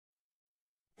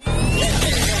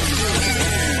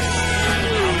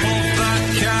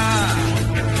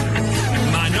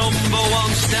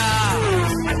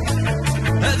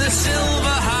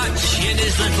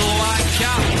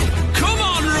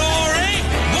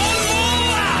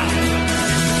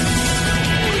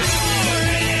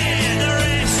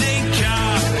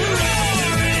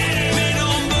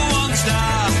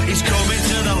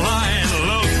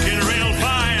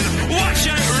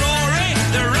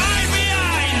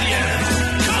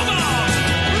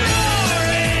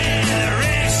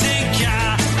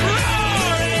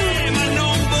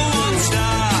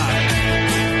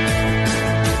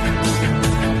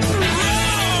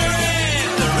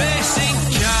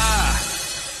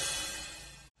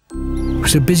It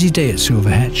was a busy day at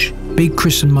Silverhatch. Big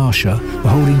Chris and Marsha were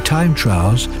holding time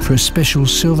trials for a special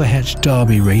Silverhatch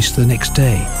Derby race the next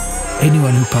day.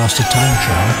 Anyone who passed a time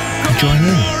trial could join in.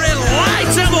 Roary, light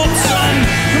him up, son!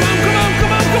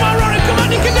 Come on, Roary, come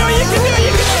on, you can do it, you can do it,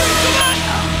 you can do it, come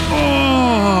on!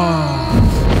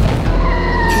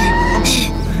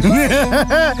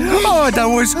 Oh, that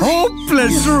was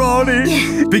hopeless,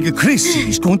 Roary. Big Chris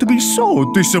is going to be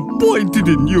so disappointed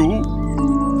in you.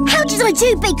 How did I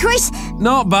do, Big Chris?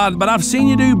 Not bad, but I've seen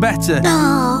you do better.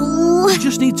 Oh. You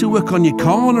just need to work on your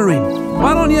cornering.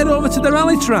 Why don't you head over to the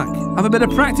rally track? Have a bit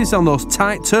of practice on those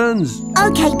tight turns.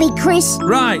 OK, Big Chris.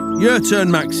 Right, your turn,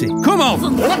 Maxi. Come on.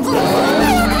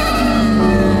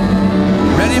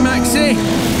 Ready, Maxi?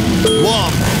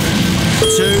 1,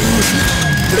 2,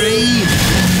 3,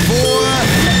 4,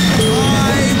 5.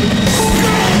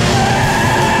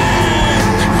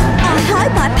 I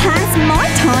hope I pass my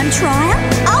time trial.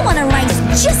 I want to race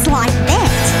just like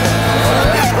that. Oh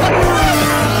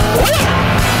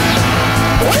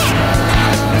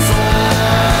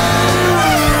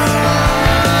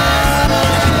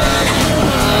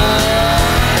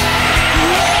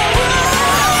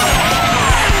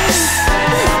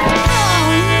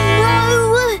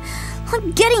no! I'm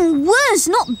getting worse,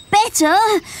 not better.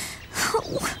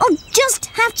 I'll just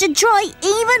have to try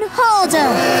even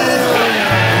harder.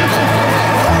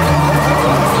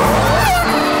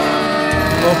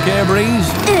 OK, Breeze?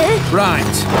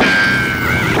 Right.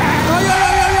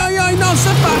 Oi, not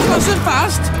so fast, not so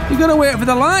fast. You've got to wait for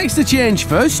the lights to change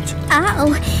first.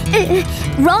 Oh,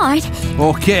 right.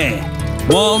 OK.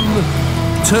 1,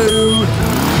 2,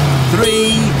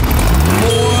 3,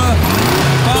 4,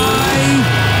 5,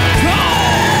 go!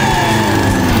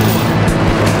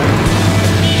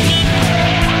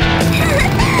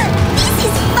 This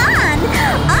is fun.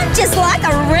 I'm just like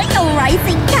a real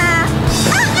racing car.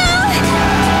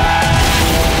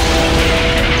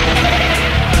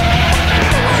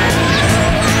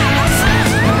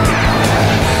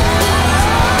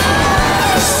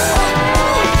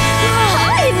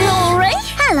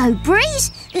 Hello,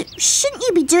 Breeze. Shouldn't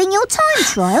you be doing your time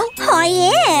trial? I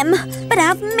am, but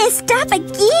I've messed up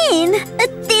again.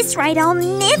 At this rate, I'll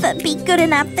never be good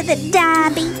enough for the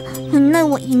derby. I know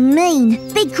what you mean.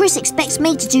 Big Chris expects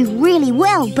me to do really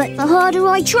well, but the harder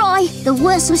I try, the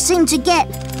worse I seem to get.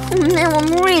 Now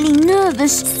I'm really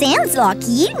nervous. Sounds like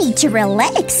you need to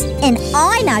relax, and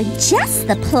I know just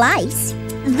the place.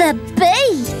 The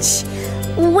beach.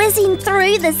 Whizzing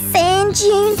through the sand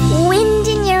dunes, wind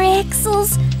in your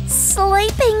axles,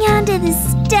 sleeping under the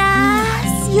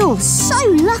stars. You're so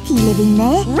lucky living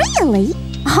there. Really?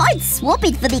 I'd swap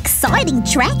it for the exciting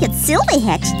track at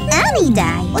Silverhatch any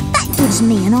day. Well, that gives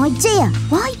me an idea.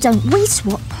 Why don't we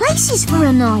swap places for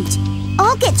a night?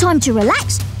 I'll get time to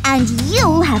relax, and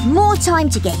you'll have more time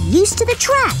to get used to the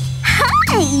track.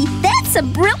 Hey, that's a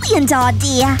brilliant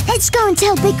idea. Let's go and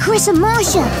tell Big Chris and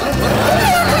Marsha.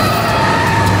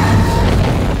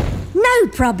 No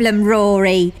problem,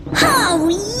 Roary. Oh,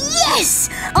 yes!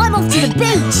 I'm off to the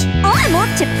beach. I'm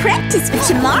off to practice for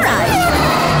tomorrow.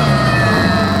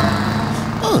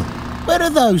 Oh, where are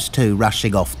those two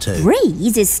rushing off to?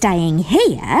 Breeze is staying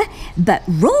here, but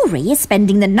Roary is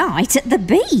spending the night at the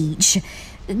beach.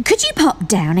 Could you pop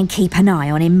down and keep an eye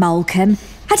on him, Molecom?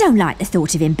 I don't like the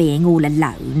thought of him being all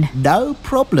alone. No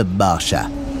problem, Marsha.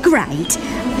 Great.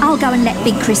 I'll go and let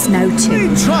Big Chris know too.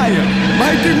 Retrial!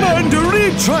 I demand a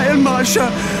retrial, Marsha!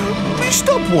 The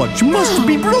stopwatch must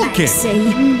be broken!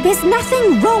 Maxi, there's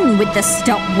nothing wrong with the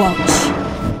stopwatch.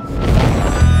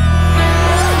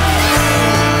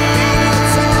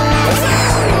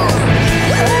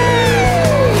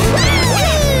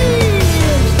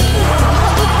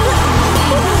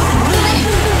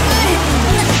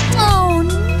 Oh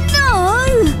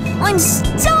no! I'm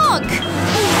stuck!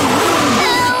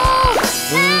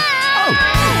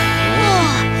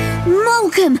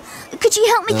 Molecom, could you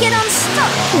help me get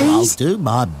unstuck, please? I'll do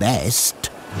my best.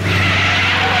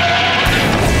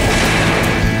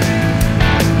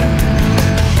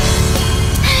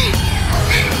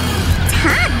 It's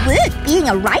hard work being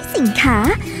a racing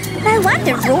car. No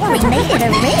wonder Roary needed a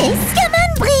rest. Come on,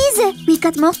 Breeze. We've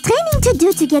got more training to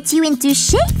do to get you into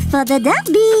shape for the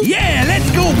derby. Yeah, let's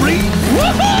go, Breeze.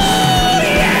 Woohoo!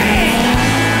 Yeah!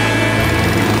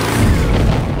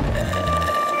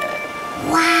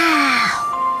 Wow.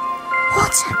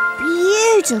 What a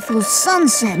beautiful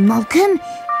sunset, Molecom.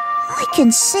 I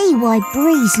can see why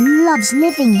Breeze loves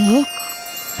living here.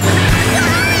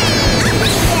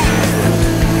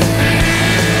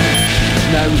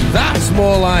 Now that's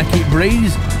more like it,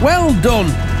 Breeze. Well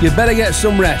done. You better get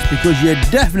some rest because you're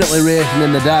definitely racing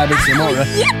in the derby tomorrow.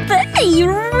 Yippee!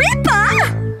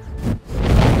 Ripper!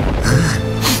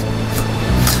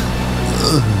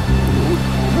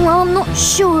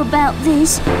 sure about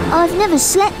this. I've never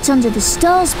slept under the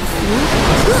stars before.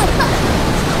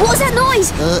 What was that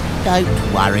noise? Don't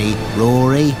worry,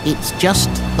 Roary. It's just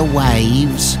the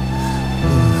waves.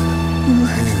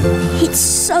 It's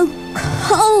so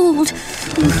cold.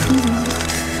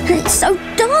 It's so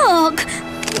dark.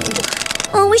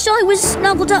 I wish I was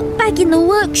snuggled up back in the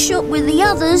workshop with the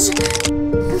others.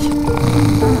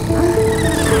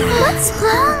 What's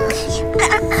wrong?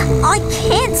 I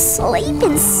can't sleep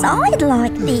inside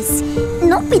like this.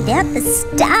 Not without the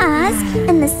stars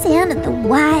and the sound of the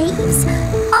waves.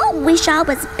 I wish I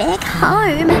was back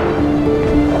home.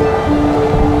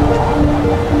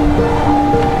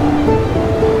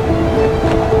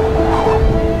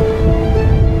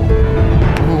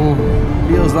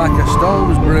 Feels like a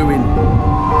storm's brewing.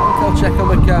 I'll check on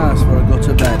the cars before I go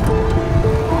to bed.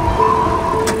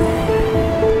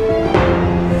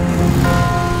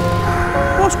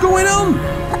 What's going on?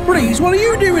 Breeze, what are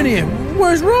you doing here?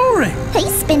 Where's Roary?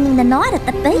 He's spending the night at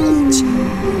the beach.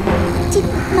 Did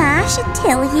Marsha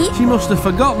tell you? She must have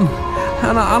forgotten.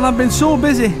 And I've been so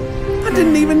busy, I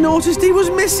didn't even notice he was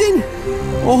missing.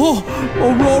 Oh,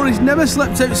 Roary's never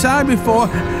slept outside before.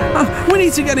 We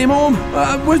need to get him home.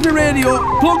 Where's my radio?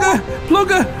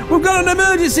 Plugger, we've got an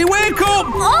emergency. Wake up!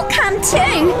 I'll come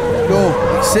too. No,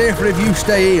 it's safer if you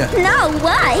stay here. No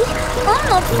way. I'm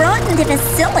not frightened of a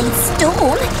silly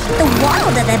storm. The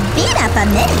wilder the better for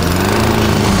me.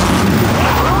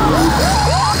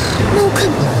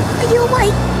 Molecom, are you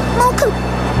awake? Molecom,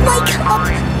 wake up.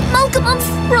 Molecom, I'm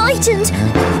frightened.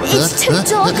 It's too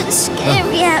dark and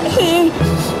scary out here.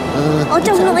 I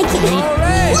don't like it.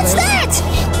 Roary! What's that?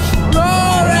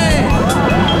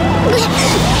 Roary!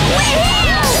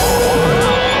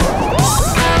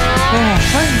 Oh,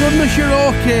 thank goodness you're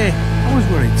okay. I was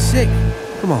worried sick.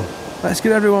 Come on, let's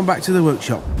get everyone back to the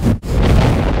workshop.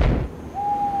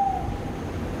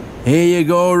 Here you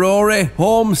go, Roary.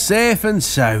 Home safe and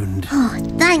sound. Oh,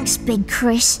 thanks, Big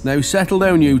Chris. Now settle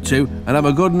down, you two, and have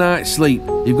a good night's sleep.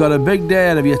 You've got a big day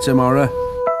ahead of you tomorrow.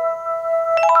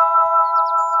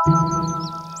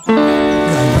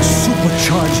 I'm a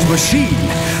supercharged machine.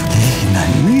 Lean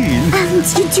and mean. And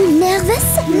you too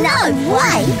nervous? No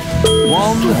way.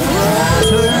 1, 2, 3,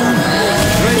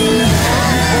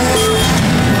 4,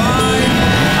 5,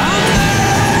 and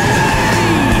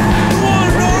Come on,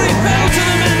 Roary, pedal to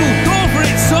the metal. Go for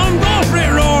it, son. Go for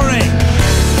it, Roary.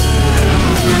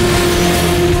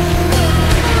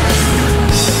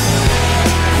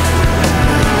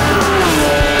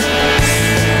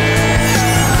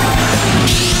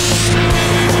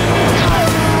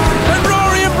 And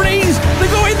Roary and Breeze,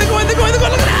 they're going.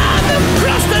 Look at that. They've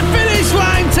crossed the finish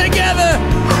line together.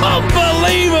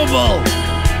 Unbelievable.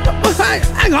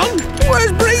 Hang on,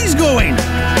 where's Breeze going?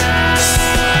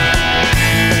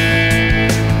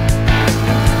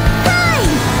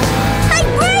 Hey,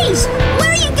 Breeze,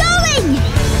 where are you going?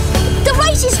 The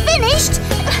race is finished.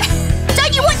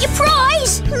 Don't you want your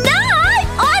prize? No,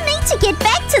 I need to get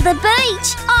back to the beach.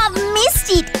 I've missed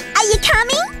it. Are you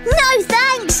coming? No,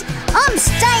 thanks. I'm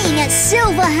staying at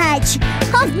Silverhatch.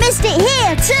 I've missed it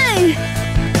here too.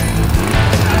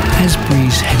 As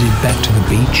Breeze headed back to the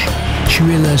beach, she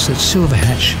realised that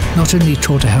Silverhatch not only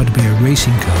taught her how to be a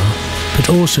racing car, but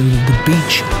also that the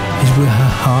beach is where her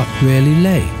heart really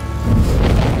lay.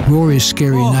 Roary's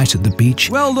scary night at the beach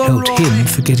Well done, helped Roary. him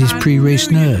forget his I pre-race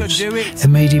knew you could nerves do it.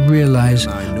 and made him realise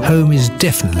home is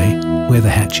definitely where the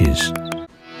hatch is.